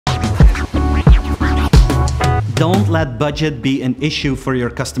Don't let budget be an issue for your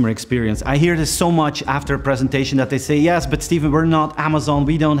customer experience. I hear this so much after a presentation that they say, yes, but Steven, we're not Amazon,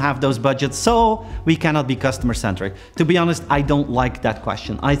 we don't have those budgets, so we cannot be customer-centric. To be honest, I don't like that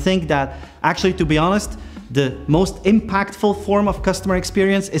question. I think that actually, to be honest, the most impactful form of customer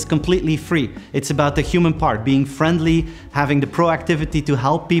experience is completely free. It's about the human part, being friendly, having the proactivity to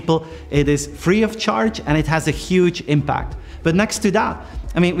help people. It is free of charge and it has a huge impact. But next to that,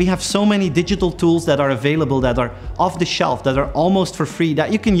 I mean, we have so many digital tools that are available, that are off the shelf, that are almost for free,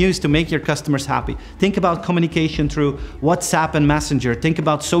 that you can use to make your customers happy. Think about communication through WhatsApp and Messenger. Think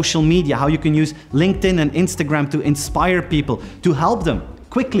about social media, how you can use LinkedIn and Instagram to inspire people, to help them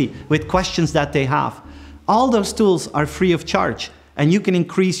quickly with questions that they have. All those tools are free of charge, and you can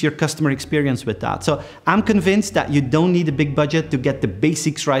increase your customer experience with that. So I'm convinced that you don't need a big budget to get the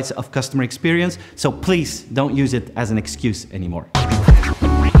basics right of customer experience, so please don't use it as an excuse anymore.